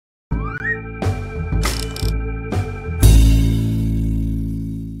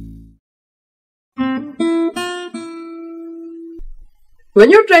When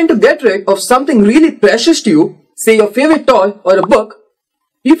you're trying to get rid of something really precious to you, say your favorite toy or a book,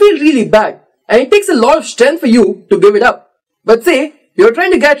 you feel really bad and it takes a lot of strength for you to give it up. But say you're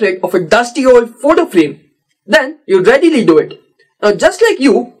trying to get rid of a dusty old photo frame, then you readily do it. Now just like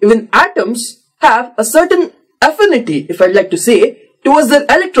you, even atoms have a certain affinity, if I'd like to say, towards their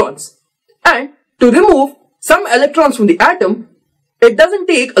electrons. And to remove some electrons from the atom, it doesn't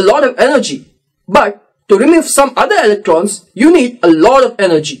take a lot of energy. But to remove some other electrons, you need a lot of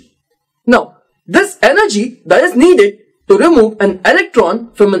energy. Now, this energy that is needed to remove an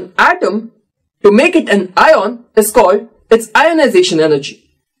electron from an atom to make it an ion is called its ionization energy.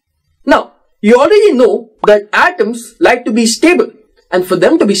 Now, you already know that atoms like to be stable, and for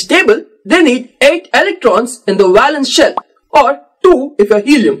them to be stable, they need 8 electrons in the valence shell, or 2 if you're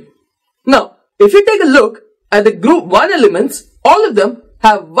helium. Now, if you take a look at the group 1 elements, all of them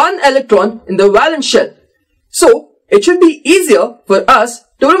have 1 electron in the valence shell. So, it should be easier for us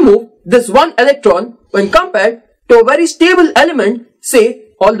to remove this 1 electron when compared to a very stable element,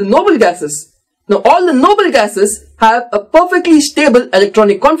 say all the noble gases. Now, all the noble gases have a perfectly stable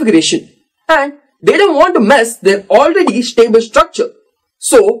electronic configuration, and they don't want to mess their already stable structure.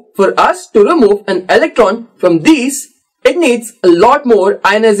 So, for us to remove an electron from these, it needs a lot more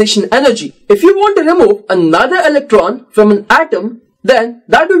ionization energy. If you want to remove another electron from an atom, then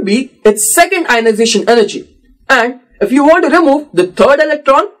that would be its second ionization energy. And if you want to remove the third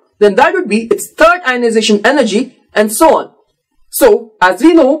electron, then that would be its third ionization energy, and so on. So, as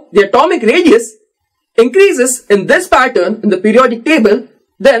we know, the atomic radius increases in this pattern in the periodic table,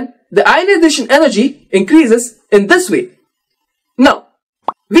 then the ionization energy increases in this way. Now,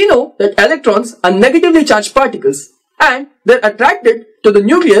 we know that electrons are negatively charged particles, and they're attracted to the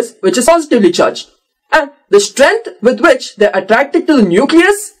nucleus, which is positively charged. And the strength with which they're attracted to the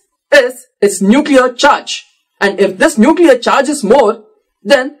nucleus is its nuclear charge. And if this nuclear charge is more,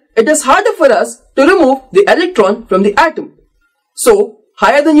 then it is harder for us to remove the electron from the atom. So,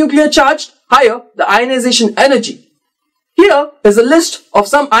 higher the nuclear charge, higher the ionization energy. Here is a list of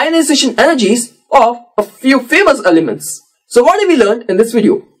some ionization energies of a few famous elements. So what have we learned in this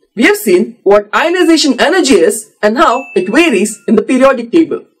video? We have seen what ionization energy is and how it varies in the periodic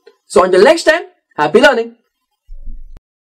table. So until next time, happy learning!